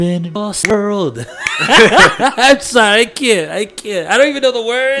Lost world. I'm sorry, I can't. I don't even know the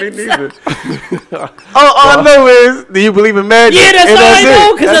words. Me neither. all I know is, do you believe in magic? Yeah, that's all I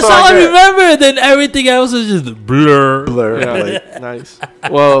know, because that's all I got. remember. Then everything else is just blur. Yeah, like, nice.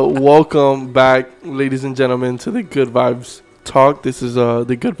 Well, welcome back, ladies and gentlemen, to the Good Vibes Talk. This is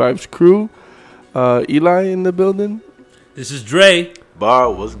the Good Vibes crew. Eli in the building. This is Dre.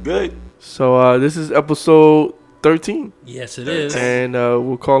 Bar was good. So this is episode 13. Yes, it is. And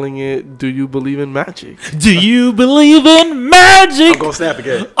we're calling it Do You Believe in Magic? Do you believe in magic? I'm going to snap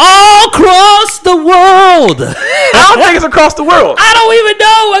again. All across the world. I don't think it's across the world. I don't even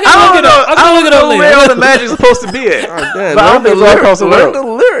know. I gotta look it up. I'm gonna look it up later. Where all the magic's supposed to be at. Damn, But I don't think it's all across the learn world.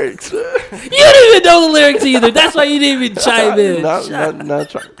 the lyrics. You didn't even know the lyrics either. That's why you didn't even chime in. Not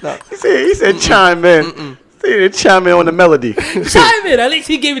He said chime in. He said chime in on the melody. Chime in. At least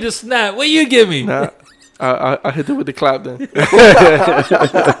he gave me the snap. What you give me? I hit it with the clap then.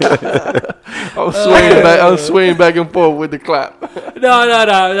 I'm swaying back and forth with the clap. No.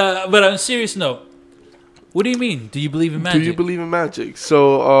 But on a serious note, what do you mean? Do you believe in magic? Do you believe in magic?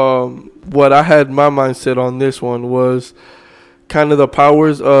 So what I had my mindset on this one was kind of the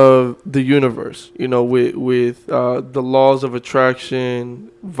powers of the universe, you know, with the laws of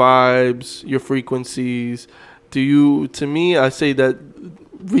attraction, vibes, your frequencies. To me, I say that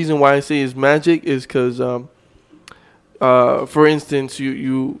reason why I say is magic is because, for instance,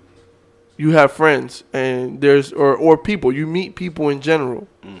 you have friends and or people, you meet people in general,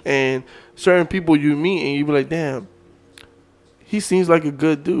 and certain people you meet and you be like, damn, he seems like a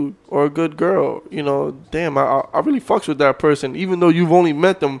good dude or a good girl, you know, damn, I really fucks with that person, even though you've only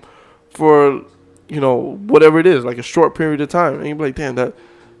met them for, you know, whatever it is, like a short period of time, and you be like, damn, that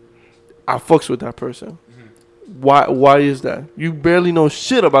I fucks with that person. Why is that? You barely know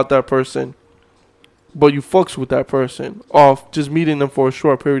shit about that person, but you fucks with that person off just meeting them for a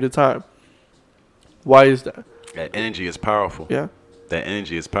short period of time. Why is that? That energy is powerful. Yeah. That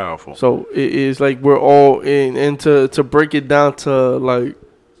energy is powerful. So it is like we're all in, and to break it down to like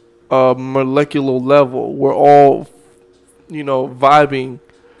a molecular level, we're all, you know, vibing.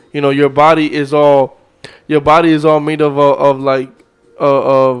 You know, your body is all made of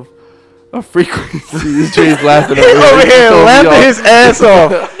a frequency. Jay's laughing He's over here laughing his ass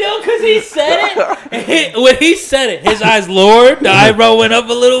off. No, because he said it. When he said it, his eyes lowered. The eyebrow went up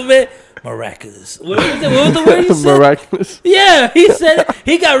a little bit. Miraculous. What was the word he said? Miraculous. Yeah, he said it.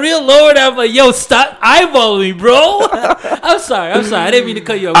 He got real lowered. I'm like, yo, stop eyeballing me, bro. I'm sorry. I didn't mean to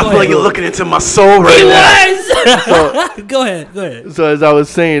cut you off. I feel like you're looking into my soul right now. Was. Go ahead. So as I was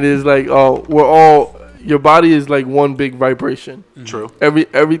saying, is like we're all. Your body is like one big vibration. True.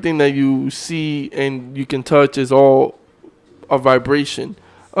 Everything that you see and you can touch is all a vibration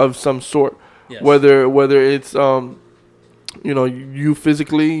of some sort. Yes. Whether it's you know, you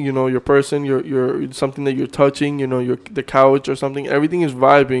physically, you know, your person, your something that you're touching, you know, the couch or something. Everything is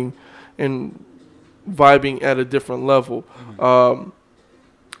vibing at a different level.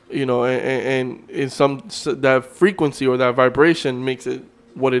 You know, and in that frequency or that vibration makes it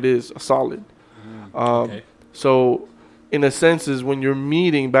what it is, a solid. Okay. So in a sense is when you're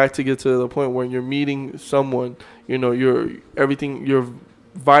meeting, back to get to the point where you're meeting someone, you know, you're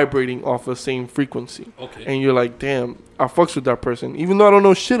vibrating off the same frequency. Okay. And you're like, damn, I fucks with that person. Even though I don't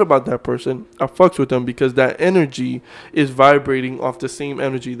know shit about that person, I fucks with them because that energy is vibrating off the same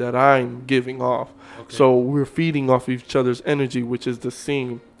energy that I'm giving off. Okay. So we're feeding off each other's energy, which is that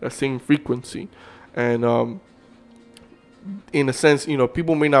same frequency. And in a sense, you know,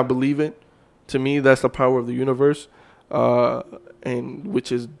 people may not believe it. To me, that's the power of the universe, and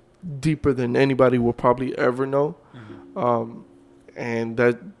which is deeper than anybody will probably ever know. And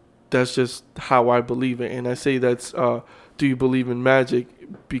that's just how I believe it. And I say that's do you believe in magic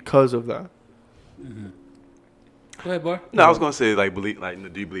because of that? Go ahead, Bar. No, I was gonna say do you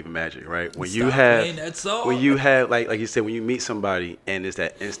believe in magic, right? When you have like you said, when you meet somebody and it's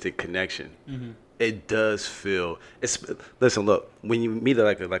that instant connection, it does feel. Listen, look, when you meet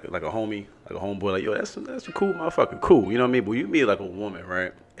like a homie, like a homeboy, like yo, that's a cool motherfucker, cool. You know what I mean? But you meet like a woman,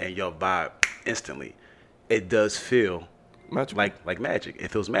 right? And your vibe instantly, it does feel magical. like magic. It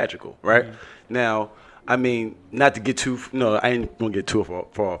feels magical, right? Now, I mean, not to get too, no, I ain't gonna get too far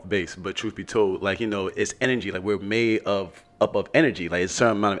off base, but truth be told, like, you know, it's energy. Like, we're made up of energy. Like, it's a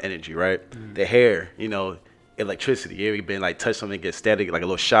certain amount of energy, right? The hair, you know, electricity. You ever been like touch something, get static, like a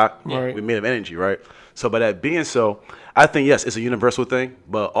little shock? Right. We're made of energy, right? So by that being so, I think yes, it's a universal thing,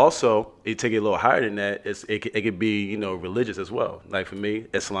 but also you take it a little higher than that. It could be, you know, religious as well. Like for me,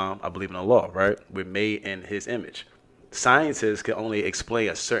 Islam, I believe in Allah, right? We're made in His image. Scientists can only explain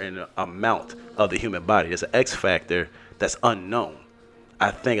a certain amount of the human body. There's an X factor that's unknown.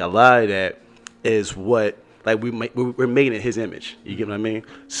 I think a lot of that is what, like, we're made in his image. You get what I mean?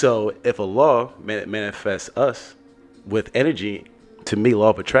 So if a law manifests us with energy, to me, law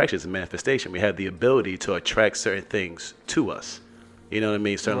of attraction is a manifestation. We have the ability to attract certain things to us. You know what I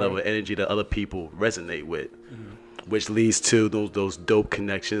mean? Certain level of energy that other people resonate with, which leads to those dope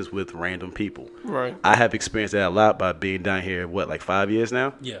connections with random people. Right. I have experienced that a lot by being down here, like 5 years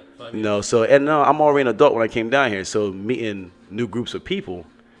now? Yeah, 5 years. You know, so, and no, I'm already an adult when I came down here. So meeting new groups of people,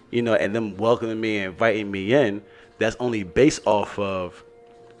 you know, and them welcoming me and inviting me in, that's only based off of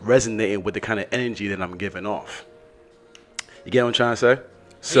resonating with the kind of energy that I'm giving off. You get what I'm trying to say?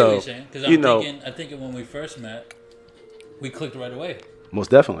 So, I'm thinking when we first met, we clicked right away. Most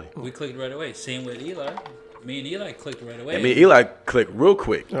definitely. We clicked right away. Same with Eli. Me and Eli clicked right away. I mean, Eli clicked real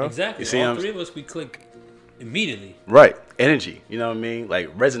quick. Yeah. Exactly. You see, all three of us, we clicked immediately. Right. Energy. You know what I mean? Like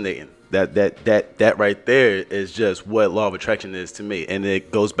resonating. That right there is just what law of attraction is to me. And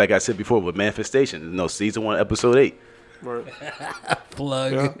it goes back, I said before, with manifestation. You know, season 1, episode 8. Right.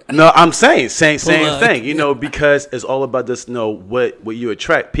 Plug. Yeah. No, I'm saying same thing, you know, because it's all about this, you know, what you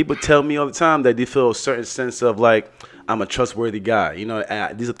attract. People tell me all the time that they feel a certain sense of like, I'm a trustworthy guy. You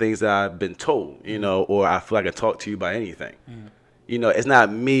know, these are things that I've been told, you know, or I feel like I can talk to you about anything. You know, it's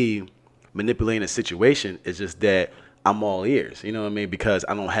not me manipulating a situation. It's just that I'm all ears, you know what I mean? Because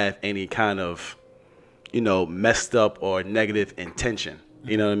I don't have any kind of, you know, messed up or negative intention.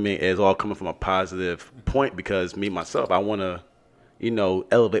 You know what I mean? It's all coming from a positive point because me, myself, I want to, you know,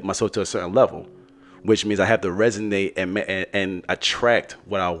 elevate myself to a certain level, which means I have to resonate and attract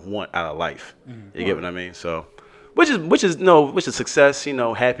what I want out of life. You get what I mean? So, which is success, you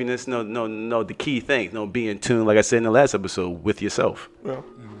know, happiness, the key thing, be in tune, like I said in the last episode, with yourself. Yeah.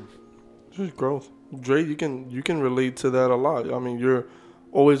 Just growth. Dre, you can relate to that a lot. I mean, you're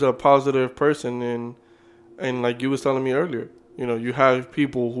always a positive person, and like you was telling me earlier, you know, you have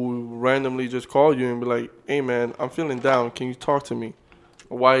people who randomly just call you and be like, "Hey, man, I'm feeling down. Can you talk to me?"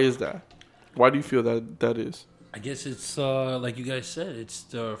 Why is that? Why do you feel that is? I guess it's like you guys said, it's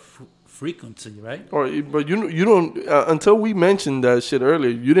the frequency, right? But you don't until we mentioned that shit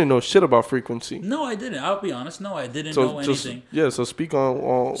earlier. You didn't know shit about frequency. No, I didn't. I'll be honest. No, I didn't know anything. So speak on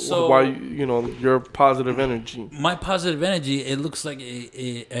why your positive energy. My positive energy, it looks like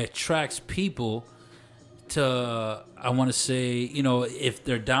it attracts people to, I want to say, you know, if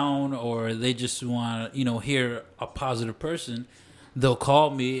they're down or they just want to, you know, hear a positive person, they'll call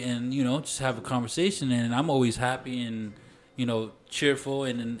me and, you know, just have a conversation, and I'm always happy and, you know, cheerful,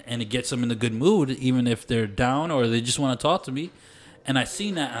 and it gets them in a good mood, even if they're down or they just want to talk to me. And I've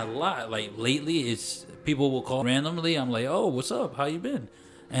seen that a lot. Like lately, it's people will call randomly. I'm like, "Oh, what's up? How you been?"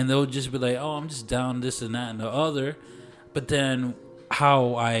 And they'll just be like, "Oh, I'm just down, this and that and the other." But then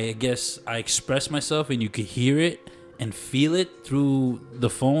how I guess I express myself, and you could hear it and feel it through the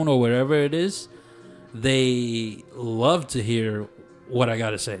phone or wherever it is, they love to hear what I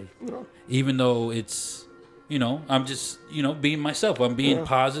gotta say, even though it's, you know, I'm just, you know, being myself. I'm being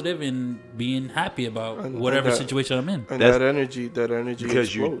positive and being happy about whatever situation I'm in. And that energy because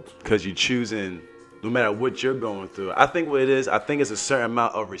explodes. Because you're choosing, no matter what you're going through. I think what it is, it's a certain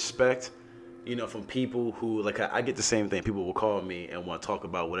amount of respect, you know, from people who, like, I get the same thing. People will call me and want to talk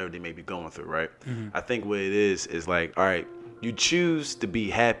about whatever they may be going through, right? I think what it is like, all right, you choose to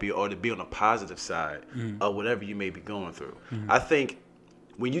be happy or to be on the positive side of whatever you may be going through. I think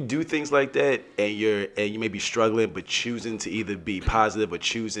when you do things like that and you may be struggling, but choosing to either be positive or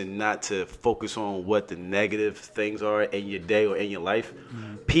choosing not to focus on what the negative things are in your day or in your life,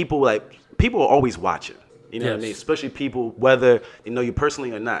 people are always watching. You know what I mean? Especially people, whether you know you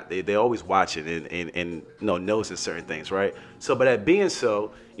personally or not, they're always watching and you know, noticing certain things, right? So, but that being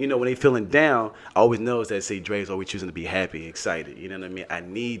so, you know, when they feeling down, I always notice that, say, Dre's always choosing to be happy, excited. You know what I mean? I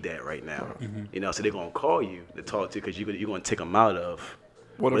need that right now. You know, so they're gonna call you to talk to, because you're gonna take them out of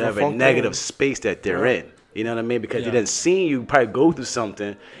whatever negative space that they're in. You know what I mean? Because they didn't see you probably go through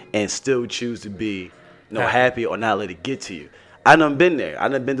something and still choose to be, you know, happy or not let it get to you. I done been there. I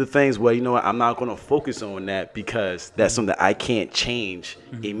done been through things where, you know what, I'm not going to focus on that because that's something that I can't change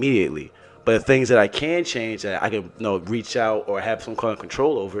immediately. But the things that I can change, that I can, you know, reach out or have some kind of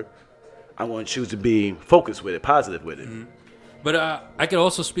control over, I'm going to choose to be focused with it, positive with it. But I could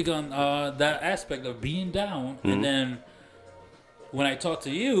also speak on that aspect of being down. And then when I talk to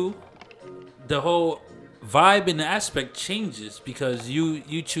you, the whole vibe and the aspect changes because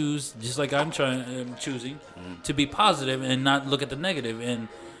you choose, just like I'm choosing to be positive and not look at the negative. And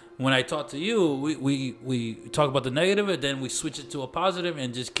when I talk to you, we talk about the negative, and then we switch it to a positive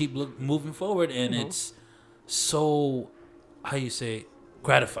and just keep moving forward. And it's so, how you say,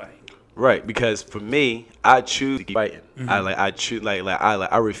 gratifying. Right, because for me, I choose to keep fighting. I choose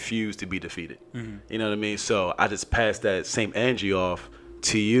I refuse to be defeated. You know what I mean? So I just pass that same energy off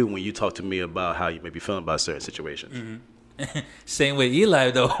to you when you talk to me about how you may be feeling about certain situations. Same with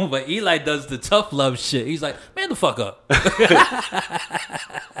Eli though, but Eli does the tough love shit. He's like, man, the fuck up.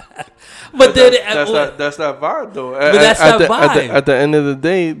 But then that's that vibe though. But that's that vibe. At the end of the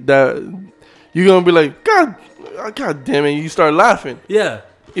day, that you're gonna be like, God damn it! You start laughing. Yeah.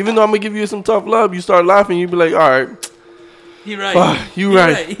 Even though I'm gonna give you some tough love, you start laughing. You be like, all right. He right. You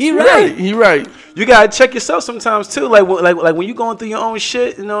right. He right. You gotta check yourself sometimes too. Like when you going through your own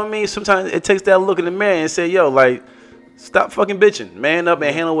shit, you know what I mean? Sometimes it takes that look in the mirror and say, yo, like, stop fucking bitching. Man up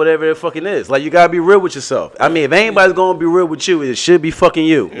and handle whatever it fucking is. Like, you gotta be real with yourself. I mean, if anybody's gonna be real with you, it should be fucking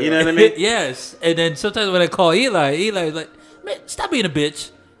you. You know what I mean? Yes. And then sometimes when I call Eli's like, man, stop being a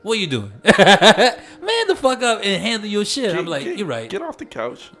bitch. What are you doing? Man the fuck up and handle your shit. I'm like, you're right. Get off the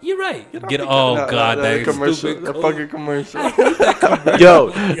couch. You're right. God, that commercial. That fucking commercial. Yo,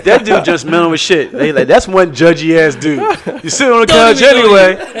 that dude just mental as shit. They like, that's one judgy ass dude. You sit on the couch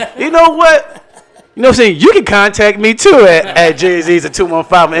anyway. You know what? You know what I'm saying? You can contact me too at Jay-Z's at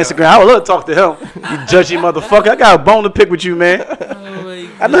 215 on Instagram. I would love to talk to him. You judgy motherfucker. I got a bone to pick with you, man.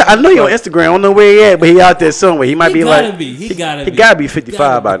 I know you on Instagram. I don't know where he at, but he out there somewhere. He might be like, he gotta be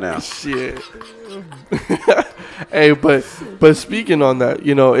 55 by now. Shit. Hey, but speaking on that,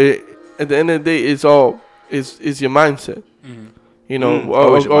 you know, at the end of the day, it's your mindset. You know,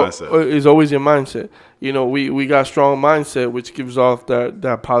 always your mindset. It's always your mindset. You know, we got strong mindset, which gives off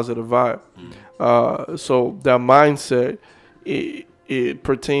that positive vibe. So that mindset, it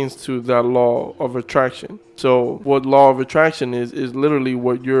pertains to that law of attraction. So what law of attraction is literally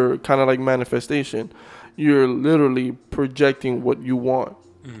what you're kind of like manifestation. You're literally projecting what you want.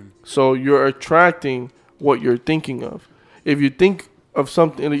 So you're attracting what you're thinking of. If you think of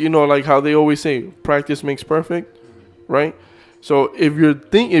something, you know, like how they always say, practice makes perfect, right? So if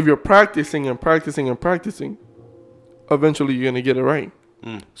you're practicing and practicing and practicing, eventually you're gonna get it right.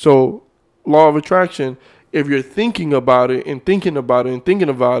 So law of attraction, if you're thinking about it and thinking about it and thinking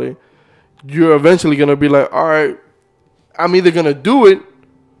about it, you're eventually going to be like, all right, I'm either going to do it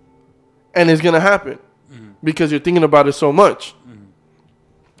and it's going to happen because you're thinking about it so much.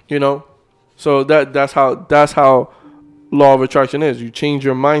 You know? So that's how law of attraction is. You change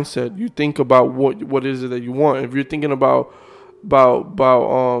your mindset. You think about what is it that you want. If you're thinking about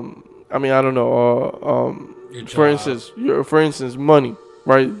I mean, I don't know, for instance, money,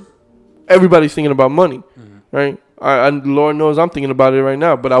 right? Everybody's thinking about money, right? And Lord knows I'm thinking about it right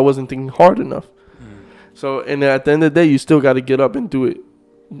now, but I wasn't thinking hard enough. So, and at the end of the day, you still got to get up and do it,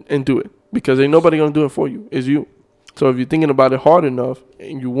 because ain't nobody gonna do it for you. It's you. So if you're thinking about it hard enough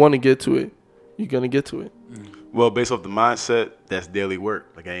and you want to get to it, you're gonna get to it. Well, based off the mindset, that's daily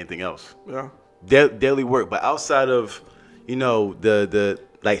work, like anything else. Yeah, daily work. But outside of, you know, the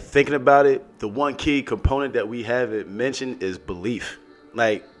like thinking about it, the one key component that we haven't mentioned is belief.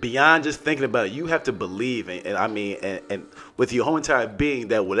 Like, beyond just thinking about it, you have to believe, and with your whole entire being,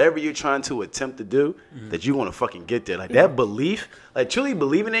 that whatever you're trying to attempt to do, that you want to fucking get there. Like, that belief, like, truly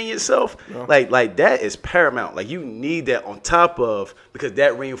believing in yourself, like that is paramount. Like, you need that on top of, because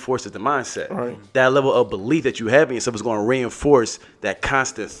that reinforces the mindset. Right. That level of belief that you have in yourself is going to reinforce that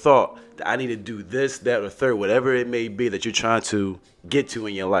constant thought that I need to do this, that, or third, whatever it may be that you're trying to get to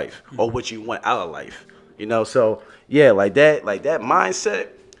in your life, or what you want out of life. You know, so yeah, like that mindset,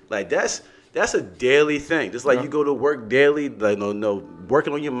 like that's a daily thing. Just like you go to work daily, like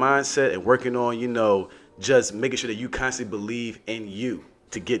working on your mindset and working on, you know, just making sure that you constantly believe in you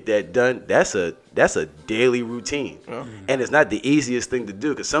to get that done. That's a daily routine, and it's not the easiest thing to do,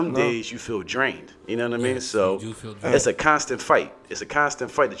 because some days you feel drained. You know what I mean? So it's a constant fight. It's a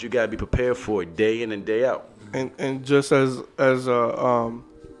constant fight that you gotta be prepared for day in and day out. And just as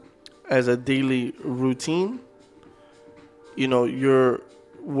a daily routine, you know,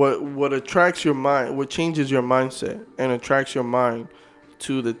 what attracts your mind, what changes your mindset and attracts your mind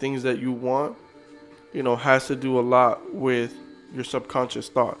to the things that you want, you know, has to do a lot with your subconscious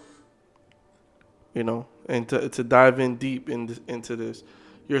thought. You know, and to dive in deep into this,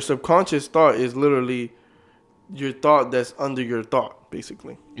 your subconscious thought is literally your thought that's under your thought,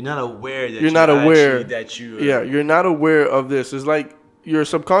 basically. You're not aware that you're not aware of this. It's like your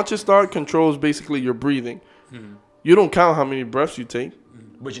subconscious thought controls basically your breathing. You don't count how many breaths you take,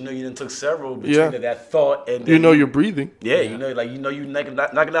 but you know you done took several between that thought and you know you're breathing. Yeah, you know, like you knocking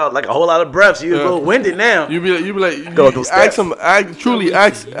out like a whole lot of breaths. You're a little winded now. You be like, truly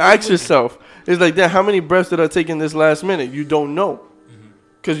ask yourself. It's like, damn, how many breaths did I take in this last minute? You don't know.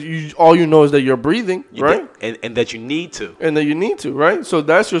 because all you know is that you're breathing, right? And that you need to. And that you need to, right? So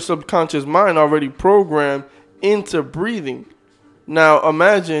that's your subconscious mind already programmed into breathing. Now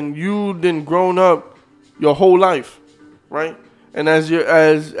imagine you didn't grown up your whole life, right? And as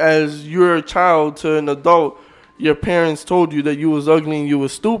you're a child to an adult, your parents told you that you was ugly and you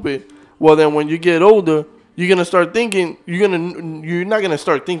was stupid. Well, then when you get older, you're gonna start thinking. You're not gonna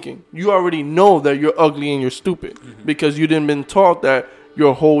start thinking. You already know that you're ugly and you're stupid because you didn't been taught that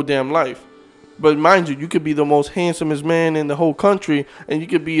your whole damn life. But mind you, you could be the most handsomest man in the whole country, and you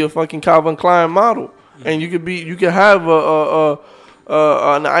could be a fucking Calvin Klein model, and you could have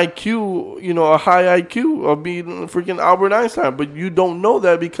an IQ, a high IQ, or be freaking Albert Einstein. But you don't know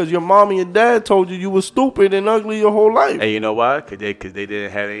that because your mom and your dad told you were stupid and ugly your whole life. And you know why? Because they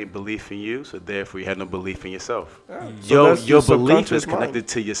didn't have any belief in you, so therefore you had no belief in yourself. Yeah. So your belief is connected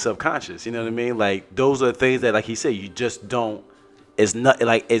to your subconscious. You know what I mean? Like, those are things that, like he said, you just don't. It's not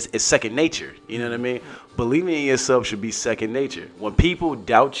like it's second nature. You know what I mean? Believing in yourself should be second nature. When people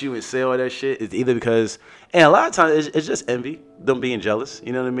doubt you and say all that shit, it's either because, and a lot of times it's just envy, them being jealous.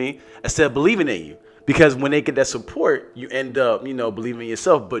 You know what I mean? Instead of believing in you, because when they get that support, you end up, believing in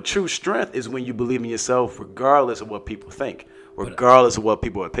yourself. But true strength is when you believe in yourself, regardless of what people think, regardless of what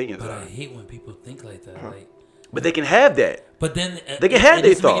people's opinions are. But I hate when people think like that. Like, but they can have that. But then they can have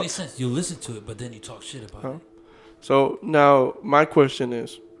their thoughts. It doesn't make any sense. You listen to it, but then you talk shit about it. So now my question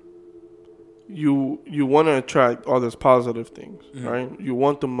is, you want to attract all these positive things, right? You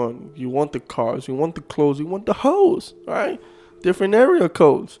want the money, you want the cars, you want the clothes, you want the hoes, right? Different area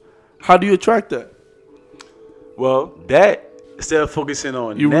codes. How do you attract that? Well, that, instead of focusing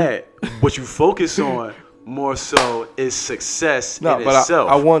on that, what you focus on more so is success in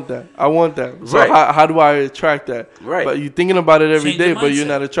itself. I want that. So how do I attract that? Right. But you're thinking about it every day, but you're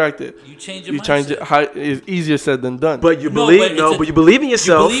not attracted. You change your mindset. It's easier said than done. But you believe in yourself. You believe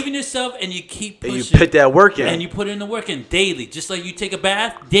in yourself, and you keep pushing. And you put that work in. And you put in the work in daily. Just like you take a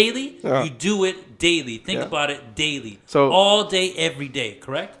bath daily, you do it daily. Think about it daily. So all day, every day.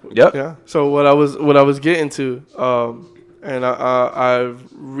 Correct? Yep. Yeah. So what I was getting to, and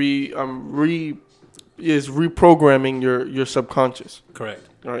is reprogramming your subconscious. Correct.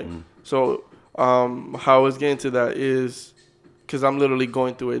 Right. So how I was getting to that is because I'm literally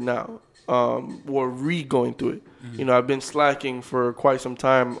going through it now, or going through it. I've been slacking for quite some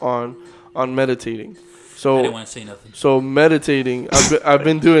time on meditating. So I didn't want to say nothing. So meditating, I've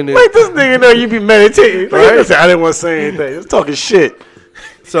been doing it. Wait, this nigga know you be meditating. Right? I didn't want to say anything. It's talking shit.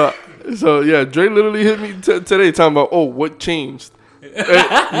 So yeah, Dre literally hit me today talking about, what changed?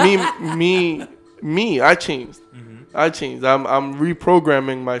 Me, I changed. I changed. I'm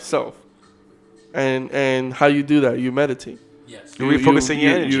reprogramming myself. And how you do that? You meditate. Yes. You refocusing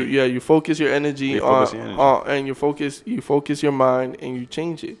your energy. You focus your energy on and you focus your mind and you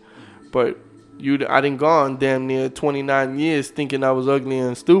change it. But I done gone damn near 29 years thinking I was ugly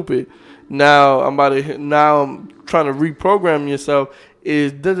and stupid. Now I'm trying to reprogram yourself.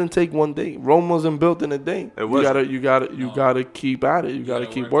 It doesn't take one day. Rome wasn't built in a day. You gotta keep at it. You gotta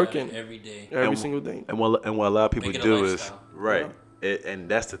keep working every day, every single day. And what a lot of people do is and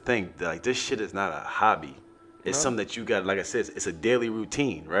that's the thing. Like, this shit is not a hobby. It's something that you got. Like I said, it's a daily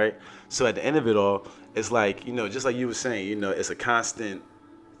routine, right? So at the end of it all, it's like, just like you were saying, it's a constant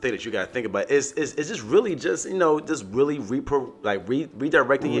thing that you got to think about. It's just really just really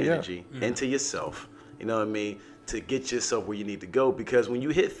redirecting your energy into yourself. You know what I mean? To get yourself where you need to go, because when you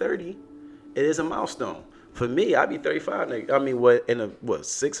hit 30, it is a milestone. For me, I'll be 35. I mean, in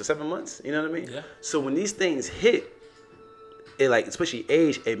 6 or 7 months? You know what I mean? Yeah. So when these things hit, it, like, especially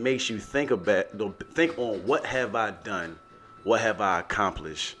age, it makes you think on what have I done, what have I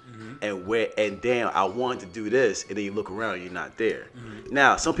accomplished, and damn, I wanted to do this, and then you look around and you're not there.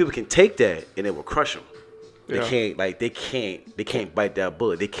 Now, some people can take that and it will crush them. They can't bite that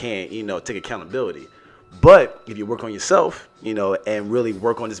bullet. They can't take accountability. But if you work on yourself, and really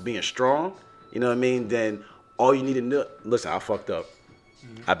work on just being strong, you know what I mean, then all you need to know, listen, I fucked up.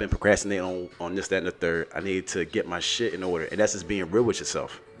 I've been procrastinating on this, that, and the third. I need to get my shit in order. And that's just being real with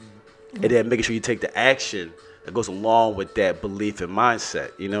yourself. And then making sure you take the action that goes along with that belief and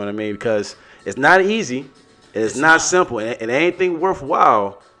mindset. You know what I mean? Because it's not easy. And it's not simple. And anything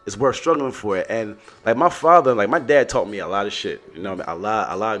worthwhile is worth struggling for it. And like my dad taught me a lot of shit. A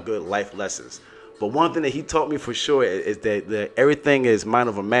lot of good life lessons. But one thing that he taught me for sure is that everything is mind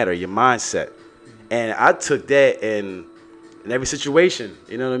over matter, your mindset. And I took that in every situation.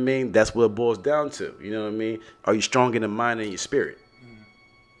 You know what I mean? That's what it boils down to. You know what I mean? Are you strong in the mind and your spirit?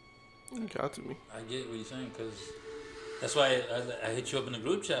 Got to me. I get what you're saying, because that's why I hit you up in the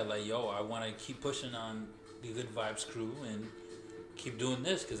group chat. Like, yo, I want to keep pushing on the Good Vibes crew and keep doing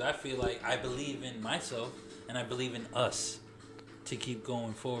this because I feel like I believe in myself and I believe in us to keep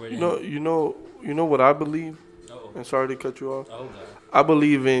going forward. You know what I believe? Uh-oh. And sorry to cut you off. Oh, God. I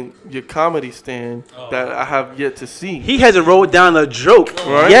believe in your comedy stand that I have yet to see. He hasn't rolled down a joke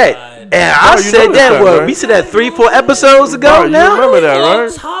yet. And I said that, right? We said that 3-4 episodes ago now? You remember that, right?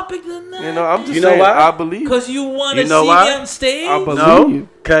 Off topic than that. You know, I'm just saying, why? I believe. Because you want to see why? me on stage? I believe. No,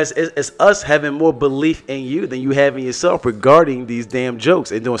 because it's us having more belief in you than you have in yourself regarding these damn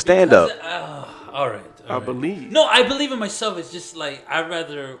jokes and doing stand-up. All right. I believe. No, I believe in myself. It's just like I'd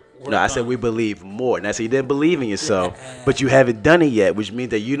rather work No, I said we believe more. And I said you didn't believe in yourself, but you haven't done it yet, which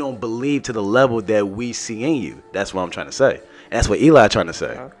means that you don't believe to the level that we see in you. That's what I'm trying to say. And that's what Eli trying to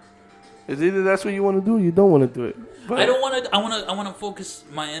say. It's either that's what you want to do or you don't want to do it. But I don't want to. I want to focus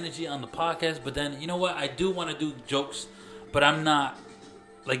my energy on the podcast. But then you know what? I do want to do jokes, but I'm not.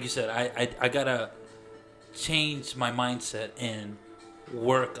 Like you said, I gotta change my mindset and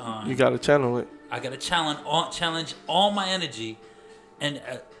work on. You gotta channel it. I gotta challenge all my energy, and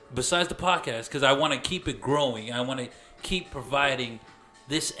besides the podcast, because I want to keep it growing. I want to keep providing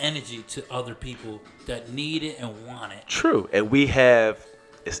this energy to other people that need it and want it. True, and we on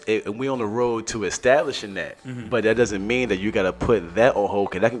the road to establishing that. Mm-hmm. But that doesn't mean that you gotta put that on hold,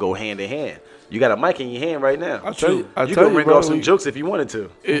 because that can go hand in hand. You got a mic in your hand right now. I tell you, you can ring off some jokes if you wanted to.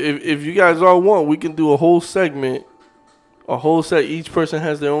 If you guys all want, we can do a whole segment. A whole set. Each person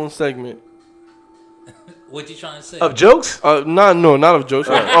has their own segment. What you trying to say? Of jokes? Not of jokes.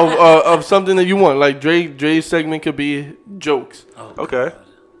 of something that you want. Like Dre's segment could be jokes. Oh, okay.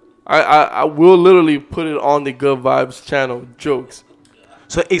 I will literally put it on the Good Vibes channel. Jokes.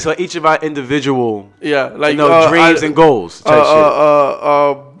 So each of our individual, like dreams and goals.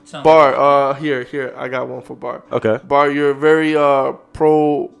 Bar. Here. I got one for Bar. Okay. Bar, you're very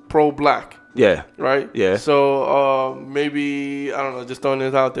pro black. Yeah. Right? Yeah. So maybe, I don't know, just throwing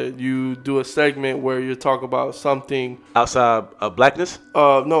this out there, you do a segment where you talk about something outside of blackness?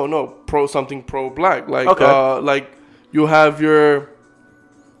 No, something pro black. Like like you have your,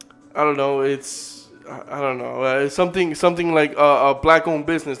 I don't know, it's something like a black owned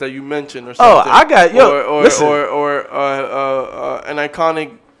business that you mentioned or something. Oh, I got listen. Or an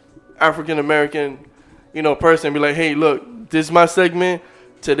iconic African American, person, be like, hey, look, this is my segment.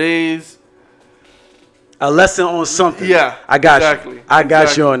 Today's a lesson on something. Yeah, I got you. I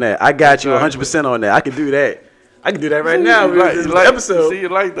got you on that. I got you 100% on that. I can do that. I can do that right now. This episode. See, you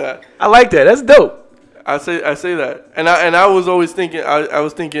like that? I like that. That's dope. I say that, and I was always thinking. I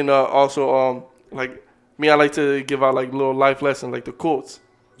was thinking also like me. I like to give out like little life lessons, like the quotes.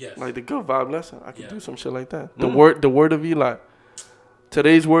 Yes. Like the good vibe lesson. I can do some shit like that. The word of Eli.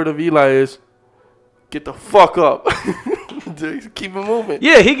 Today's word of Eli is get the fuck up. Keep it moving.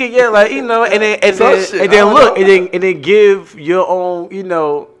 Yeah, he can. Yeah, like and then give your own,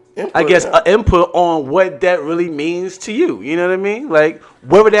 input, I guess input on what that really means to you. You know what I mean? Like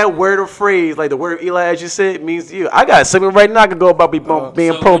whatever that word or phrase, like the word of Eli, as you said, means to you. I got something right now I can go about being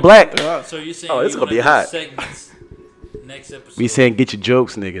pro black. So you're saying it's gonna be hot. Next episode. We saying get your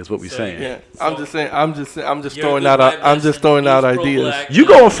jokes, nigga. Is what we saying. Yeah, I'm just throwing out ideas. You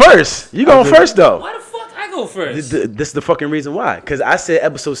going first? You going first though? Why the fuck I go first? This is the fucking reason why. Because I said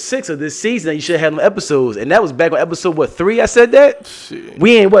episode 6 of this season, you should have them episodes, and that was back on episode 3. I said that. Shit.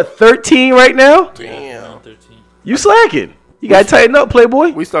 We in 13 right now. Damn. 13. You slacking? You gotta tighten up,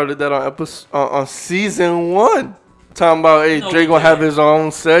 Playboy. We started that on season 1. Talking about Dre gonna have his own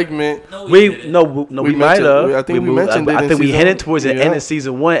segment. We might have. I think we mentioned it. I think we headed towards the end of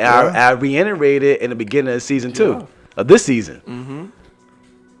season 1. I reiterated in the beginning of season 2 of this season. Mm-hmm.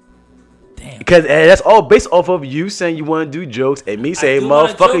 Damn. Because that's all based off of you saying you want to do jokes and me saying,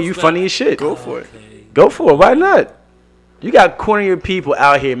 "Motherfucker, you funny as shit." Go for it. Go for it. Why not? You got corny people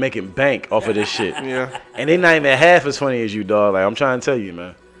out here making bank off of this shit. Yeah. And they not even half as funny as you, dog. Like I'm trying to tell you,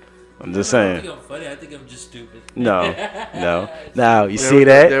 man. I'm just saying. I think I'm funny. I think I'm just stupid. No. Now you see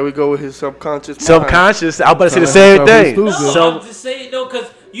that? There we go with his subconscious. Subconscious. I was about to say the same thing. No, I'm just saying because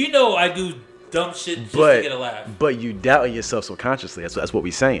I do dumb shit just to get a laugh. But you doubting yourself subconsciously. That's what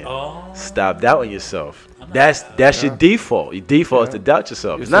we saying. Oh. Stop doubting yourself. That's your default. Your default is to doubt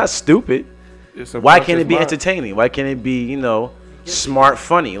yourself. It's not stupid. Why can't it be entertaining? Why can't it be smart,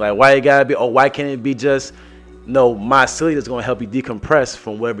 funny? Like why it gotta be? Or why can't it be just? No, my silly that's gonna help you decompress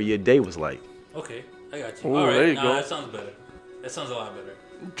from whatever your day was like. Okay, I got you. Ooh, all right, there you go. That sounds better. That sounds a lot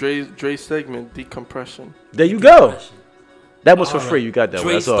better. Dre's segment, decompression. There you go. That was for free. You got that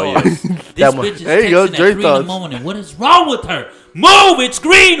one. That's all. Yeah. This bitch is there you go, texting at 3 in the morning. What is wrong with her? Move! It's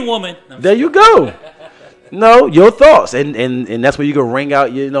green, woman. There you go. No, your thoughts, and that's where you can ring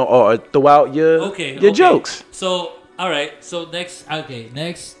out or throw out your jokes. So All right. So next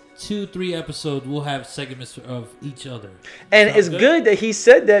 2-3 episodes, we'll have segments of each other. And it's good that he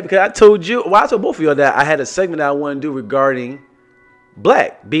said that because I told both of you that I had a segment that I want to do regarding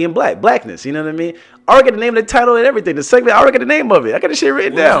blackness. You know what I mean? I already got the name of the title and everything. The segment, I already got the name of it. I got the shit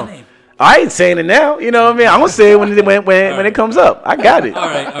written down. I ain't saying it now. You know what I mean? I'm gonna say it when it comes up. I got it. All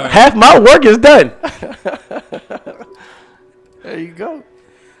right. Half my work is done. There you go.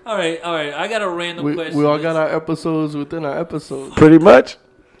 All right. I got a random question. We all got our episodes within our episodes. Pretty much.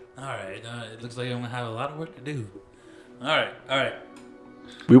 All right. It looks like I'm gonna have a lot of work to do. All right.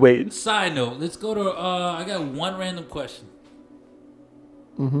 We waiting. Side note. Let's go to. I got one random question.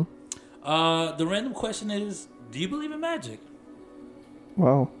 Mm-hmm. The random question is: do you believe in magic?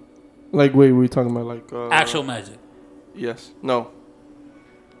 Wow. Like, wait, we're talking about like actual magic? Yes. No.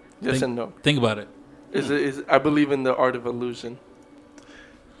 Yes and no. Think about it. Is I believe in the art of illusion.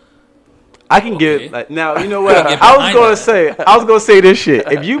 I can get now. You know what? I was gonna say this shit.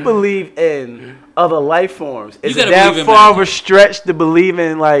 If you believe in other life forms, is it that far of a stretch to believe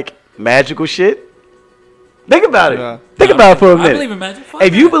in like magical shit? Think about it. Yeah. Think about it for a minute. I believe in magic.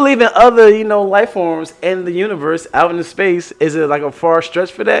 If you believe in other, life forms in the universe, out in the space, is it like a far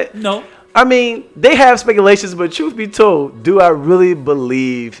stretch for that? No. I mean, they have speculations, but truth be told, do I really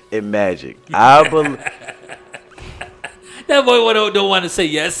believe in magic? I believe. That boy don't want to say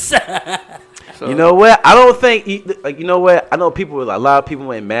yes. So, you know what? I don't think you know what? I know people. A lot of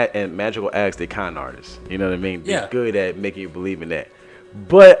people in magical acts, they con artists. You know what I mean? They're good at making you believe in that.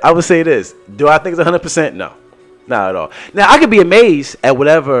 But I would say this: do I think it's 100%? No, not at all. Now I could be amazed at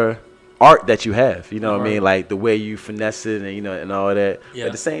whatever art that you have. You know what I mean? Like the way you finesse it, and and all that. Yeah.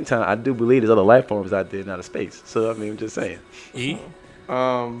 At the same time, I do believe there's other life forms out there in outer space. So I mean, I'm just saying.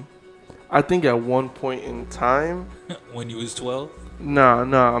 I think at one point in time, when you was 12. Nah.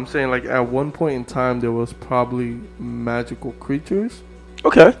 I'm saying like at one point in time there was probably magical creatures.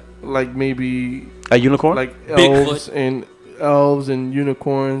 Okay. Like maybe a unicorn, like elves and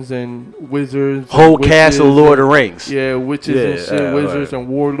unicorns and wizards. Whole cast of Lord of the Rings. Yeah, witches and shit, wizards and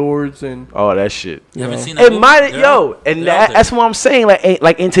warlords and all that shit. You haven't seen that? That's what I'm saying.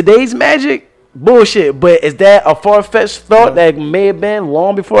 Like in today's magic. Bullshit, but is that a far-fetched thought that may have been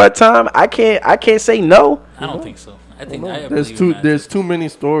long before our time? I can't say no. I don't think so. I think there's too many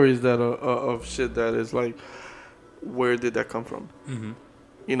stories that are of shit that is like, where did that come from?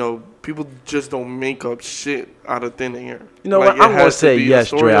 Mm-hmm. People just don't make up shit out of thin air. You know what? I'm gonna say yes,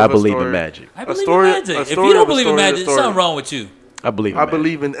 Dre. I believe in magic. I believe in magic. If you don't believe in magic, there's something wrong with you. I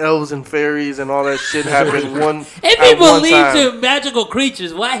believe in elves and fairies and all that shit happened one. If he believes in magical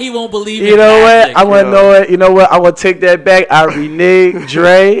creatures, why he won't believe in magic? What? I want to know it. You know what? I want to take that back. I renege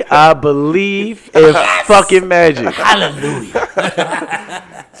Dre. I believe in fucking magic. Hallelujah.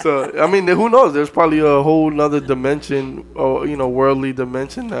 So, I mean, who knows? There's probably a whole nother dimension or, worldly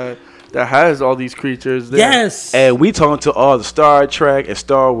dimension that has all these creatures there. Yes. And we talking to all the Star Trek and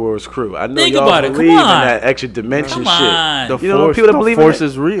Star Wars crew. I know y'all believe in that extra dimension shit. The force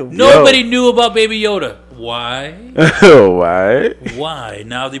is real. Nobody knew about Baby Yoda. Why? Why? Why?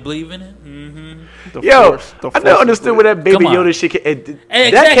 Now they believe in it? Mm-hmm. I never understood where that Baby Yoda shit came.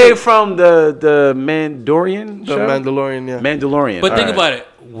 That came from the Mandalorian show? The Mandalorian, yeah. Mandalorian. But think about it.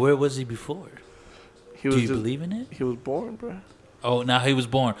 Where was he before? Do you believe in it? He was born, bro. Oh, now he was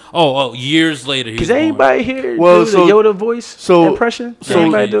born. Oh, years later. Because anybody here do the Yoda voice impression?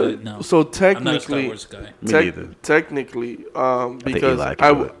 Anybody do it? No. So technically, I'm not a Star Wars guy. Me neither. Technically, because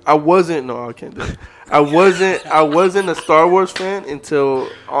I wasn't. No, I can't do it. I wasn't a Star Wars fan until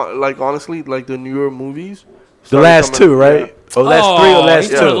honestly, like the newer movies. The last two, right? Yeah. Oh, last three or last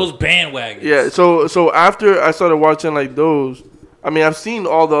two. One of those bandwagons. Yeah. So after I started watching like those, I mean, I've seen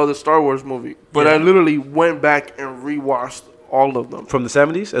all the other Star Wars movies, but I literally went back and rewatched all of them from the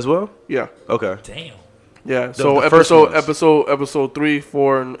 70s as well. Yeah. Okay. Damn. Yeah. So episode 3,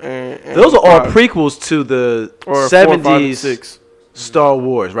 4, and those are 5. all prequels to the 70s 4, 5, and 6 Star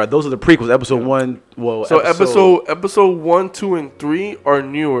Wars, right? Those are the prequels. Episode 1. Well, so episode 1, 2, and 3 are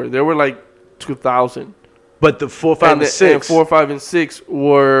newer. They were like 2000. But the 4, 5, and 6. And 4, 5, and 6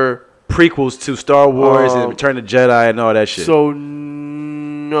 were prequels to Star Wars and Return of the Jedi and all that shit. So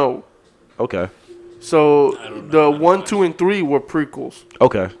no. Okay. So the 1, 2, and 3 were prequels.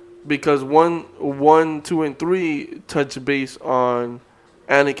 Okay. Because 1, 2, and 3 touch base on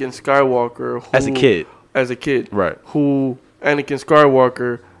Anakin Skywalker as a kid, right? Who Anakin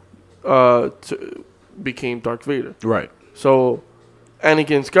Skywalker became Darth Vader, right? So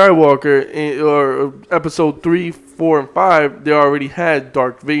Anakin Skywalker or episode 3, 4, and 5, they already had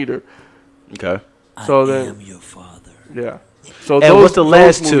Darth Vader. Okay. So I am your father. Yeah. So and what's the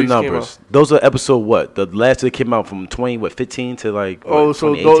last two numbers? Those are episode what? The last two came out from 15 to like.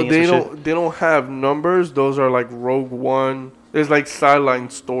 So they don't have numbers. Those are like Rogue One. There's like sideline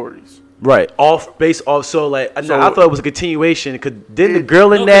stories. Right, based off. So like, I thought it was a continuation. Didn't the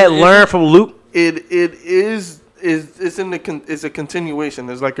girl in that learn from Luke? It is. It's a continuation.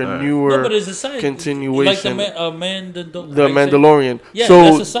 It's like a newer continuation. Like the Mandalorian. Yeah,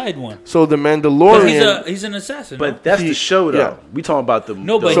 that's a side one. So the Mandalorian. He's an assassin. But that's the show, though. Yeah. We talking about the.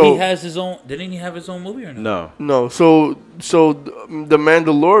 No, but he has his own. Didn't he have his own movie or not? No. So the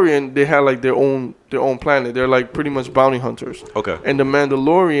Mandalorian, they had like their own planet. They're like pretty much bounty hunters. Okay. And the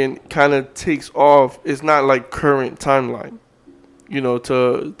Mandalorian kind of takes off. It's not like current timeline,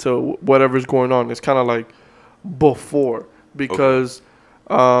 to whatever's going on. It's kind of like before, because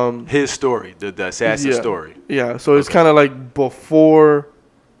his story, the assassin story. Yeah, so it's kind of like before,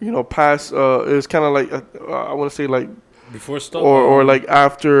 past. It's kind of like I want to say like before stuff, or like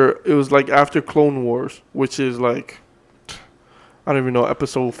after. It was like after Clone Wars, which is like I don't even know,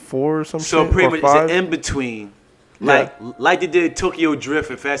 episode 4 or something. So pretty much it's an in between. Like they did Tokyo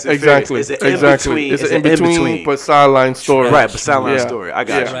Drift and Fast and Furious. It's an in-between. It's an in-between, but sideline story. Right, but sideline story. I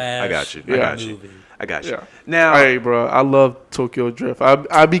got you. I got you. Yeah. Now, hey, bro, I love Tokyo Drift.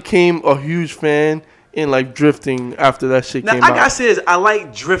 I became a huge fan in like drifting after that shit came out. Like I said, I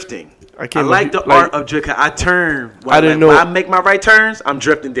like drifting. I like the art of drifting. I turn. When I make my right turns, I'm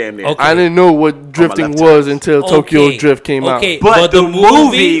drifting damn near. Okay. I didn't know what drifting was until Tokyo Drift came out. But the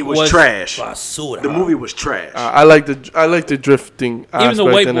movie was trash. Basura. The movie was trash. I like the drifting aspect. Even the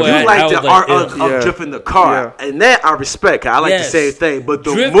white boy, you like the art of drifting the car, and that I respect. I like the same thing. But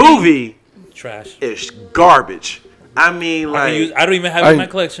the movie, trash. Is garbage. I mean, like I don't even have it in my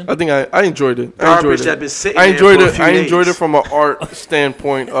collection. I think I enjoyed it. Garbage that been sitting I enjoyed it from an art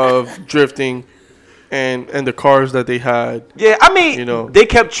standpoint of drifting, and the cars that they had. Yeah, I mean, they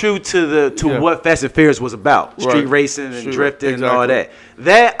kept true to what Fast and Furious was about: street racing and drifting and all that.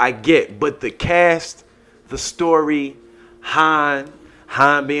 That I get, but the cast, the story, Han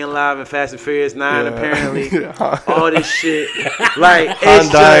being alive in Fast and Furious 9 apparently. All this shit. Like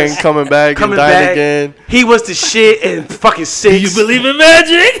Han dying, coming back again. He was the shit in fucking 6. Do you believe in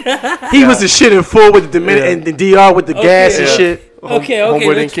magic? He was the shit in 4 with the and the DR with the gas and shit. Okay.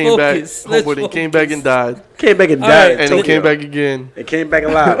 Homeboy then came back and died. Came back and died. And he came back again. And came back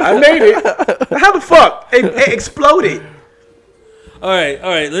alive. I made it. How the fuck? It exploded. All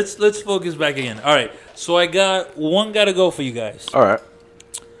right. Let's focus back again. All right. So I got one gotta go for you guys. All right.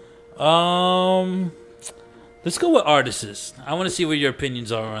 Let's go with artists. I want to see what your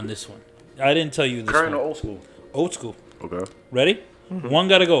opinions are on this one. I didn't tell you this Current one. or old school? Old school. Okay. Ready? Mm-hmm. One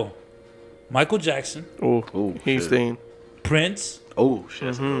gotta go. Michael Jackson. Oh, he's staying. Prince. Oh,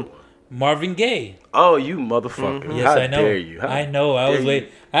 shit. Mm-hmm. Marvin Gaye. Oh, you motherfucker. Mm-hmm. Yes, I know. Dare you? I know. I was waiting.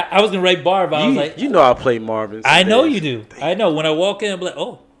 I was going to write Barb, but I was like... You know I play Marvin. I know you do. I know. When I walk in, I'm like,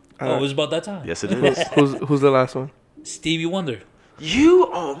 it was about that time. Yes, it is. Who's the last one? Stevie Wonder. You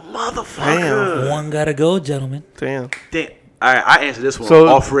a motherfucker. Damn. One gotta go, gentlemen. Damn. All right, I answer this one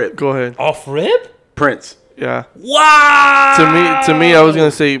off rip. Go ahead. Off rip? Prince. Yeah. Wow. To me, I was gonna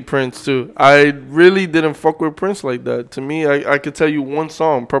say Prince too. I really didn't fuck with Prince like that. To me, I could tell you one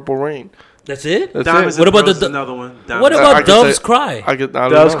song, Purple Rain. That's it. Diamonds what about another one? What about Doves Cry?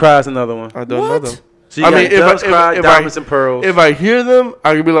 Doves Cry is another one. I don't know them. So if Diamonds and Pearls. If I hear them,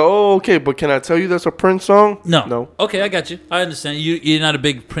 I could be like, oh, okay. But can I tell you that's a Prince song? No. Okay, I got you. I understand. You're not a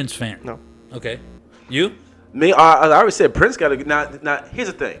big Prince fan. No. Okay. You? Me, I already said Prince got to. Now, here's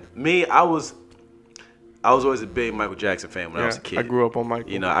the thing. Me, I was always a big Michael Jackson fan when I was a kid. I grew up on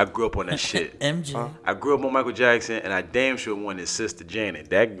Michael. I grew up on that shit. MJ. I grew up on Michael Jackson, and I damn sure wanted his sister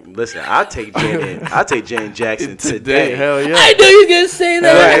Janet. I'll take Janet. I'll take Janet Jackson today. Hell yeah! I knew you were gonna say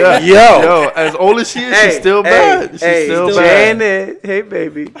that. Right. Yo, as old as she is, she's still bad. She's still bad. Janet, hey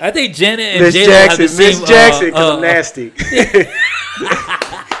baby. I think Janet and Miss J-Lo have the same. Miss Jackson, because I'm nasty.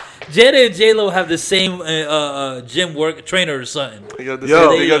 Janet and J-Lo have the same gym trainer or something.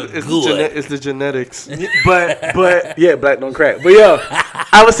 It's the genetics. but yeah, black don't crack. But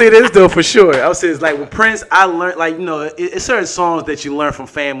I would say this though for sure. I would say it's like with Prince, I learned it's certain songs that you learn from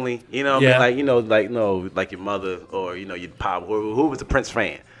family. You know what I mean? Like your mother or your pop or who was a Prince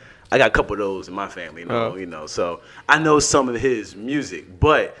fan. I got a couple of those in my family. So I know some of his music,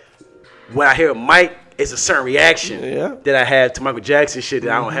 but when I hear Mike, it's a certain reaction that I have to Michael Jackson shit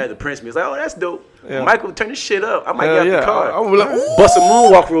that I don't have to Prince music. It's like, oh, that's dope. Yeah. Michael, turn this shit up. I might get out the car. I'm like, bust a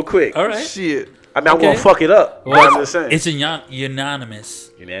moonwalk real quick. All right. Shit. I mean, I'm going to fuck it up. Well, I'm just saying. It's unanimous.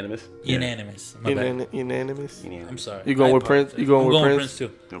 Unanimous? Unanimous. Unanimous? I'm sorry. You going with Prince? You going with Prince? Prince too.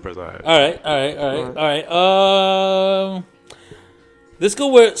 Prince, all right. All right. Let's go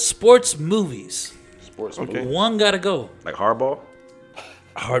with sports movies. Sports movie. One gotta go. Like Hardball?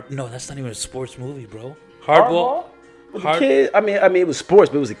 No, that's not even a sports movie, bro. Hardball? The kid, I mean, it was sports,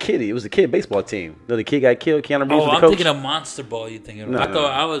 but it was a kid. It was a kid baseball team. No, the kid got killed. Keanu Reeves was the I'm coach. thinking of Monster Ball. You thinking?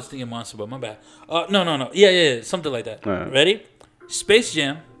 I was thinking Monster Ball. My bad. No. Yeah, something like that. Right. Ready? Space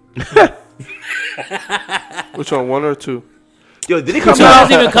Jam. Which one or two? Yo, did it come out? It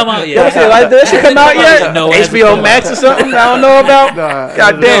hasn't even come out yet. Did that shit come out yet? No, HBO Max or something? I don't know about.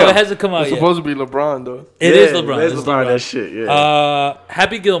 God damn. No, it hasn't come out yet. It's supposed to be LeBron though. It is LeBron. It's LeBron. That shit. Yeah.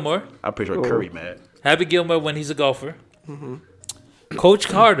 Happy Gilmore. I'm pretty sure Curry, man. Happy Gilmore when he's a golfer. Coach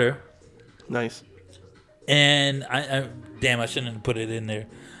Carter. Nice. And I shouldn't have put it in there.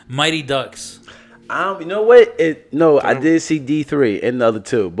 Mighty Ducks. You know what? I did see D3 and the other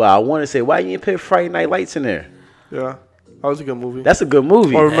two, but I want to say, why you didn't put Friday Night Lights in there? Yeah, that was a good movie. That's a good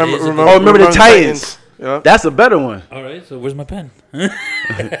movie. Or remember the Titans. Yeah, that's a better one. All right, so where's my pen?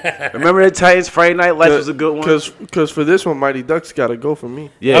 Remember the Titans? Friday Night Lights was a good one. Because for this one, Mighty Ducks gotta go for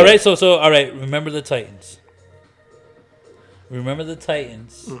me. Yeah. All right, so all right. Remember the Titans. Remember the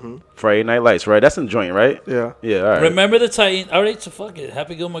Titans. Mm-hmm. Friday Night Lights, right? That's in joint, right? Yeah. Yeah. All right. Remember the Titans. All right, so fuck it.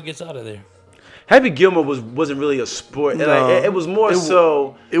 Happy Gilmore gets out of there. Happy Gilmore wasn't really a sport. No, it was more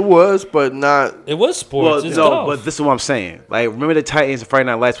so. It was, but not. It was sports. Well, no, but this is what I'm saying. Like, remember the Titans and Friday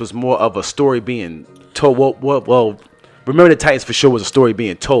Night Lights was more of a story being told. Well, remember the Titans for sure was a story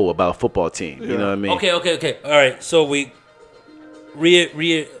being told about a football team. Yeah. You know what I mean? Okay. All right, so we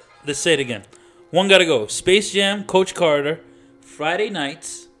let's say it again. One gotta go. Space Jam, Coach Carter, Friday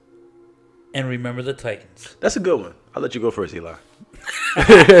Nights, and Remember the Titans. That's a good one. I'll let you go first, Eli.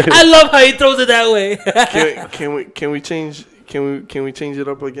 I love how he throws it that way. Can we change it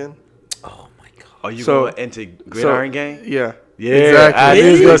up again? Oh my god! Are you going into Gridiron Gang? Yeah. Yeah, exactly.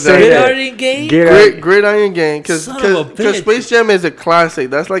 I was gonna say Gridiron Gang. Gridiron Gang, because Space Jam is a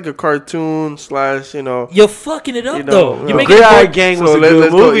classic. That's like a cartoon / You're fucking it up though. You're making Gridiron Gang was a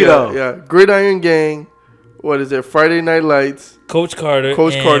good movie though. Yeah, Gridiron Gang. What is it? Friday Night Lights. Coach Carter, and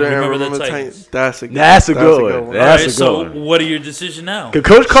Remember the Titans. That's a good one. That's a good one. What are your decision now? Because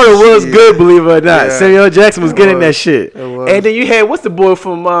Coach Carter was good, believe it or not. Yeah. Samuel Jackson was getting that shit. And then you had, what's the boy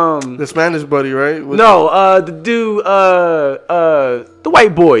from the Spanish buddy, right? The dude, the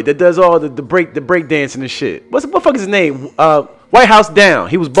white boy that does all the break dancing and shit. What the fuck is his name? White House Down.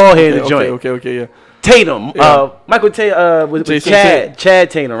 He was bald head in the joint. Okay, yeah. Tatum. Yeah. Michael Tatum was Chad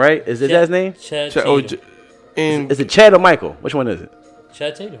Tatum, right? Is that his name? Chad Tatum. Is it Chad or Michael? Which one is it?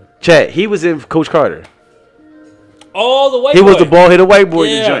 Chad Tatum. Chad. He was in Coach Carter. Oh, the white boy. He was the bald-headed white boy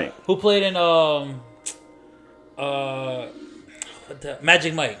in the joint. Who played in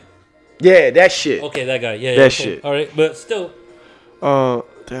Magic Mike. Yeah, that shit. Okay, that guy. Yeah, that shit. All right, but still.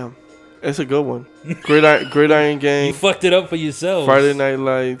 Damn. It's a good one. Gridiron Gang. You fucked it up for yourself. Friday Night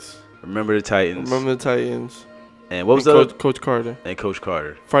Lights. Remember the Titans. And what was Coach Carter. And Coach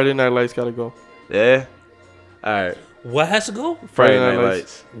Carter. Friday Night Lights gotta go. Yeah? All right. What has to go? Friday Night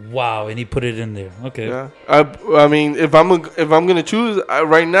Lights. Wow, and he put it in there. Okay. Yeah. I mean, if I'm gonna choose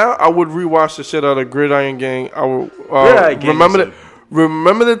right now, I would rewatch the shit out of Gridiron Gang. I will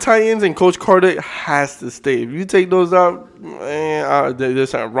remember the Titans and Coach Carter has to stay. If you take those out, man, there's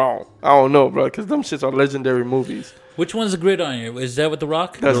something wrong. I don't know, bro, because them shits are legendary movies. Which one's the Gridiron? Is that with The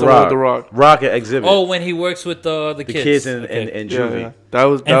Rock? That's the one with The Rock. Rock at Exhibit. Oh, when he works with the kids. The kids and Juvie. Yeah. That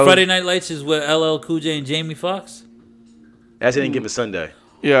was Friday Night Lights is with LL Cool J and Jamie Foxx? That's Any Given Sunday.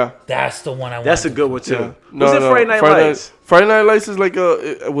 Yeah. That's the one I want. That's a good one, too. Yeah. Was it Friday Night Lights? Friday Night Lights is like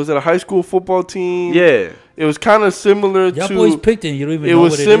was it a high school football team? Yeah. It was kind of similar to... Y'all boys picked it. You don't even know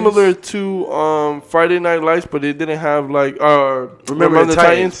what it is. It was similar to Friday Night Lights, but it didn't have like... Remember the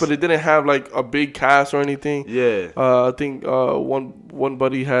Titans, but it didn't have like a big cast or anything. Yeah. I think one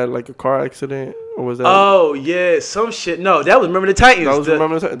buddy had like a car accident. Or was that... Oh, yeah. Some shit. No, that was Remember the Titans. That was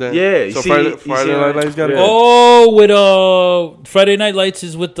Remember the Titans. Yeah. So Friday Night Lights got it. Oh, with Friday Night Lights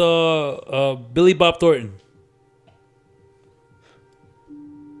is with Billy Bob Thornton.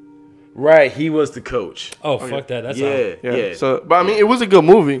 Right, he was the coach. Oh, fuck that. That's yeah. So, but I mean, it was a good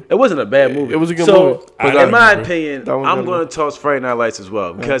movie. It wasn't a bad movie. It was a good movie. But in my opinion, I'm going to toss Friday Night Lights as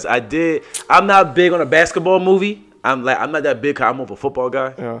well because I'm not big on a basketball movie. I'm not that big. I'm more of a football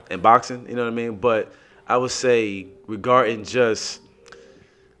guy and boxing. You know what I mean? But I would say regarding just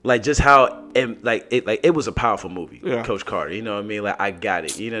how it was a powerful movie. Coach Carter. You know what I mean? Like I got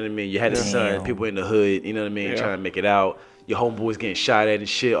it. You know what I mean? You had his son, people in the hood. You know what I mean? Trying to make it out. Your homeboys getting shot at and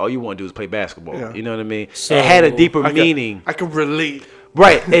shit. All you want to do is play basketball. Yeah. You know what I mean? So it had a deeper meaning. I can relate.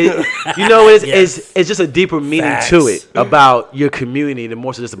 Right. It's just a deeper meaning to it about your community and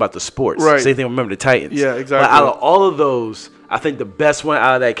more so just about the sports. Right. Same thing with Remember the Titans. Yeah, exactly. But out of all of those, I think the best one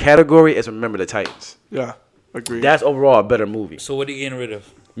out of that category is Remember the Titans. Yeah, agreed. That's overall a better movie. So what are you getting rid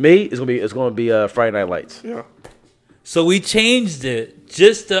of? Me, it's gonna be Friday Night Lights. Yeah. So we changed it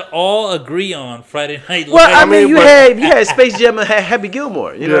just to all agree on Friday Night Lights. Well, I mean, you had Space Jam and had Happy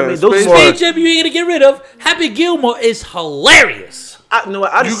Gilmore. You know what I mean? Those Space Jam you ain't gonna get rid of. Happy Gilmore is hilarious. You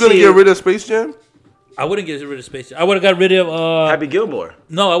gonna get rid of Space Jam? I wouldn't get rid of Space Jam. I would have got rid of Happy Gilmore.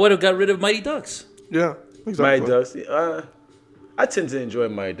 No, I would have got rid of Mighty Ducks. Yeah, Mighty exactly. Ducks. I tend to enjoy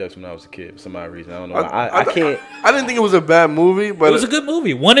Mighty Ducks when I was a kid for some odd reason. I don't know why. I can't. I didn't think it was a bad movie, but it was a good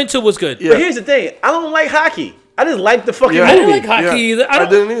movie. 1 and 2 was good. Yeah. But here's the thing: I don't like hockey. I just like the fucking movie. I didn't like hockey either. I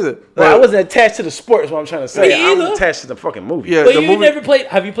didn't either. Like, I wasn't attached to the sport. Is what I'm trying to say. Me either. I'm attached to the fucking movie. Yeah, but you never played.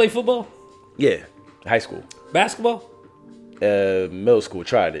 Have you played football? Yeah, high school. Basketball? Middle school.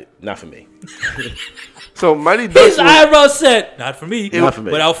 Tried it. Not for me. So Mighty Ducks. His eyebrows said, "Not for me." Not for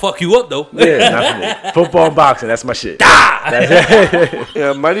me. But I'll fuck you up though. Yeah, not for me. Football and boxing. That's my shit.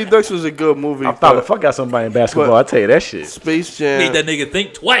 Yeah, Mighty Ducks was a good movie. I thought the fuck out somebody in basketball. I tell you that shit. Space Jam. Made that nigga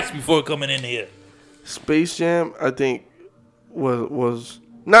think twice before coming in here. Space Jam, I think, was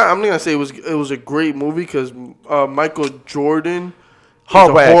not. I'm not gonna say it was a great movie because Michael Jordan.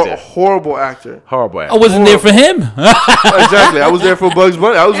 Horrible actor. Horrible actor. I wasn't there for him. Exactly. I was there for Bugs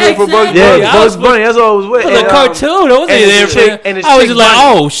Bunny. Yeah, Bugs Bunny. That's all I was with. For the cartoon. I wasn't there for him. I was just like,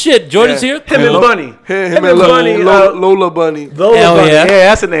 oh shit, Jordan's here. Him and Bunny. Him and Bunny. Lola Bunny. Lola Bunny. Yeah,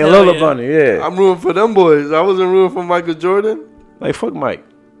 that's the name. Lola Bunny. Yeah. I'm rooting for them boys. I wasn't rooting for Michael Jordan. Like fuck Mike.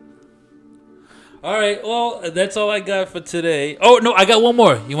 All right. Well, that's all I got for today. Oh no, I got one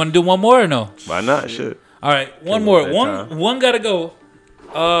more. You want to do one more or no? Why not? Shit. All right, one more. One gotta go.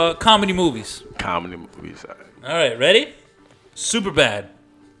 Comedy movies. Comedy movies. All right, ready? Superbad,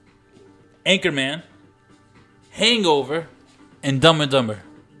 Anchorman, Hangover, and Dumb and Dumber.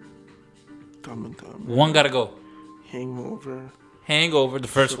 Dumb and Dumber. One gotta go. Hangover, the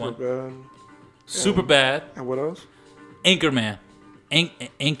first one. Superbad. And what else? Anchorman. You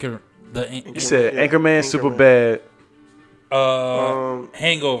said Anchorman, Superbad.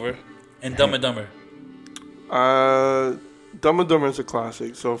 Hangover, and Dumb and Dumber. Dumb and Dumber is a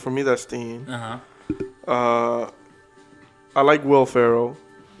classic, so for me that's staying. I like Will Ferrell.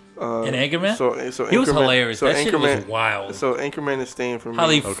 In Anchorman? So he was hilarious. So that Anchorman, shit was wild. So Anchorman is staying for me. How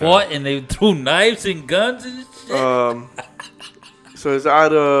they fought and they threw knives and guns and shit. So it's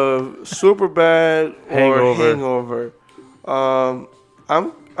either Superbad or Hangover.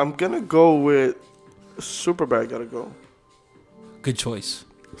 I'm gonna go with Superbad. Gotta go. Good choice.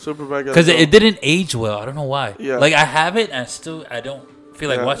 Superbad. Because it didn't age well. I don't know why. Yeah. Like I have it, and I don't feel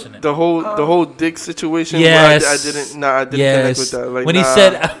like watching it. The whole dick situation. Yes. I didn't connect with that. Like, when he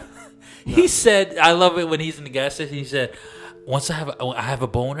said, he said, I love it when he's in the gas station. He said, once I have a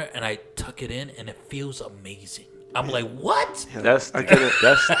boner and I tuck it in and it feels amazing. I'm like, what? Yeah. I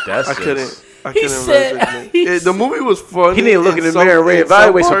couldn't. He said, the movie was funny. He need to look in the mirror and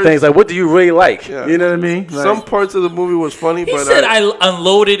reevaluate some things. Like, what do you really like? Yeah. You know what I mean? Like, some parts of the movie was funny, but he said I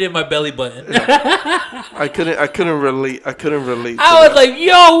unloaded in my belly button. I couldn't relate. I was like,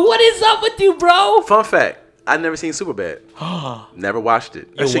 yo, what is up with you, bro? Fun fact. I never seen Superbad. Never watched it.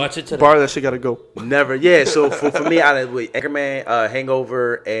 Watch it today. Bar that shit gotta go. Never. Yeah. So for me, out of Anchorman,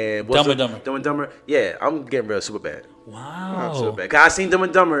 Hangover, and Dumb and Dumber. Yeah, I'm getting rid of Superbad. Wow. Superbad. Cause I seen Dumb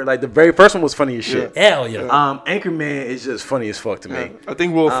and Dumber. Like the very first one was funny as shit. Yeah. Hell yeah. Anchorman is just funny as fuck to me. I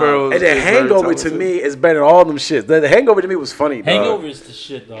think Will Ferrell. And then Hangover to me is better than all them shits. The Hangover to me was funny. Hangover is the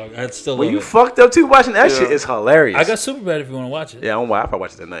shit, dog. I still love it. When you fucked up too watching that shit, it's hilarious. I got Superbad if you want to watch it. Yeah, I'll probably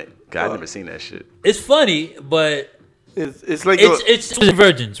watch it tonight. God, I've never seen that shit. It's funny, but it's like it's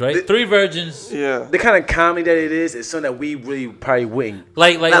virgins, right? 3 virgins. Yeah. The kind of comedy that it is something that we really probably wouldn't.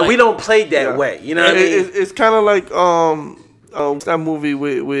 Like we don't play that way. You know what I mean? It's kind of like that movie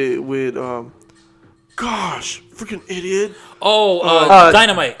with gosh, freaking idiot.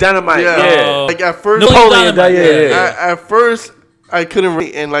 Dynamite. Dynamite. Yeah. Like at first, Napoleon. At first, I couldn't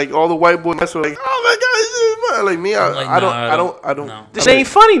relate, and like all the white boys were like, "Oh my god, this is fun." Like me, I don't. No. This ain't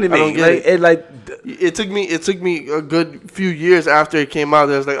funny to me. I don't get it took me a good few years after it came out.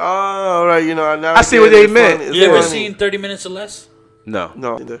 That was like, oh, all right, you know. Now I see what they meant. You ever seen 30 Minutes or Less? No.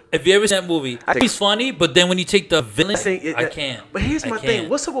 If you ever seen that movie, it's funny, but then when you take the villain, I can't. But here's my thing: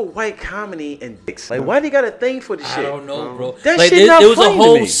 what's up with white comedy and dicks? Like, why they got a thing for this shit? I don't know, bro. That shit not funny to me. There was a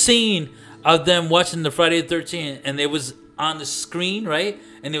whole scene of them watching the Friday the 13th, and it was on the screen, right?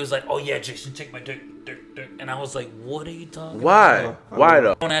 And it was like, "Oh yeah, Jason, take my dick." And I was like, "What are you talking about?" Why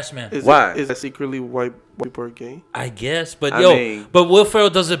though? Don't ask, man. Why? Is that secretly white people are gay? I guess, but but Will Ferrell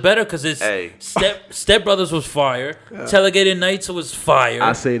does it better because it's Step Brothers was fire. Telegated Nights was fire.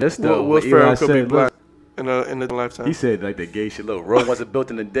 I say this though. Will Ferrell could be black. in a lifetime. He said like the gay shit. Look, Rome wasn't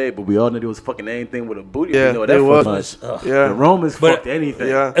built in a day, but we all knew there was fucking anything with a booty. Yeah, you know, that it was. Yeah, the Romans fucked anything.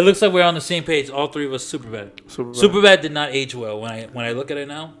 Yeah. It looks like we're on the same page. All three of us Superbad. Superbad did not age well. When I look at it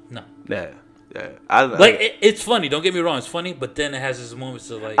now, no. Yeah. It's funny. Don't get me wrong. It's funny, but then it has its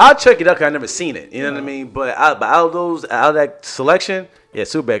moments of like. I'll check it out because I never seen it. You know what I mean? But out of that selection, yeah,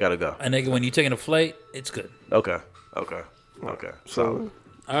 Superbad gotta go. And then when you're taking a flight, it's good. Okay. So.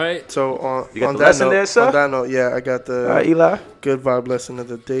 All right. So you got on the that lesson note, there, sir? On that note, yeah, I got the Eli. good vibe lesson of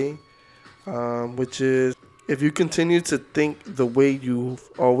the day, which is if you continue to think the way you've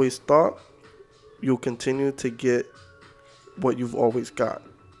always thought, you'll continue to get what you've always got.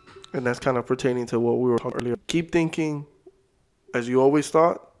 And that's kind of pertaining to what we were talking earlier. Keep thinking as you always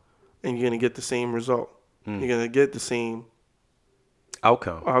thought, and you're going to get the same result. You're going to get the same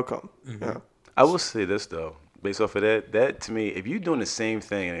outcome. Mm-hmm. Yeah. I will say this, though. Based off of that to me, if you're doing the same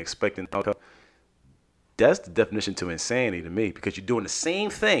thing and expecting outcome, that's the definition to insanity to me. Because you're doing the same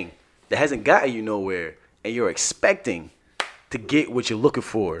thing that hasn't gotten you nowhere, and you're expecting to get what you're looking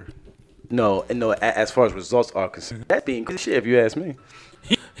for. No, as far as results are concerned, that's being good shit if you ask me.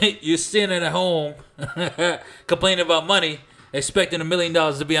 You're standing at home complaining about money, expecting $1 million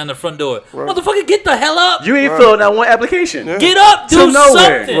to be on the front door. Right. Motherfucker, get the hell up. You ain't filled out one application. Yeah. Get up, do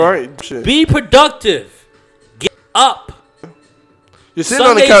something. Right. Shit. Be productive. Get up. You're sitting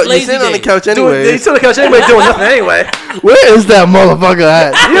on the couch. You're sitting on the couch anyway. You're sitting on the couch anyway, doing nothing anyway. Where is that motherfucker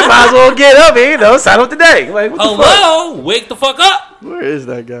at? You might as well get up and sign up today. Like, what the fuck? Wake the fuck up. Where is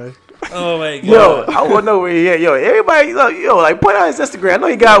that guy? Oh my god. Yo, I want to know where he at. Yo, everybody, like put out his Instagram. I know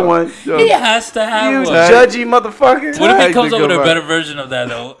he got one. Yo, he has to have you one. Judgy motherfucker. What if he comes up with a better version of that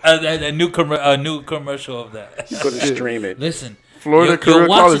though? A new commercial of that. You could stream it. Listen, Florida Career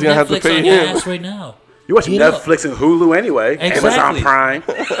College is gonna have to pay on him. your ass right now. You watching Netflix and Hulu anyway. Exactly. Amazon Prime.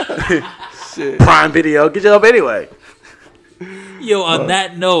 Prime Video. Get you up anyway. Yo, on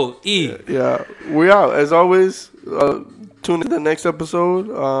that note, E. Yeah, we out. As always, tune in to the next episode.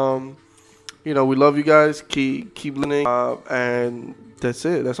 We love you guys. Keep listening. And that's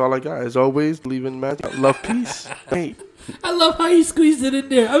it. That's all I got. As always, believe in magic. Love, peace. Hey. I love how you squeezed it in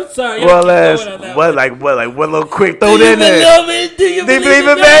there. I'm sorry. Like one little quick throw in there. Do you believe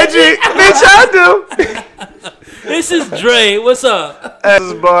in magic? Bitch, I do. This is Dre. What's up?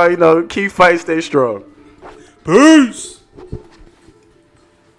 As boy, keep fighting, stay strong. Peace.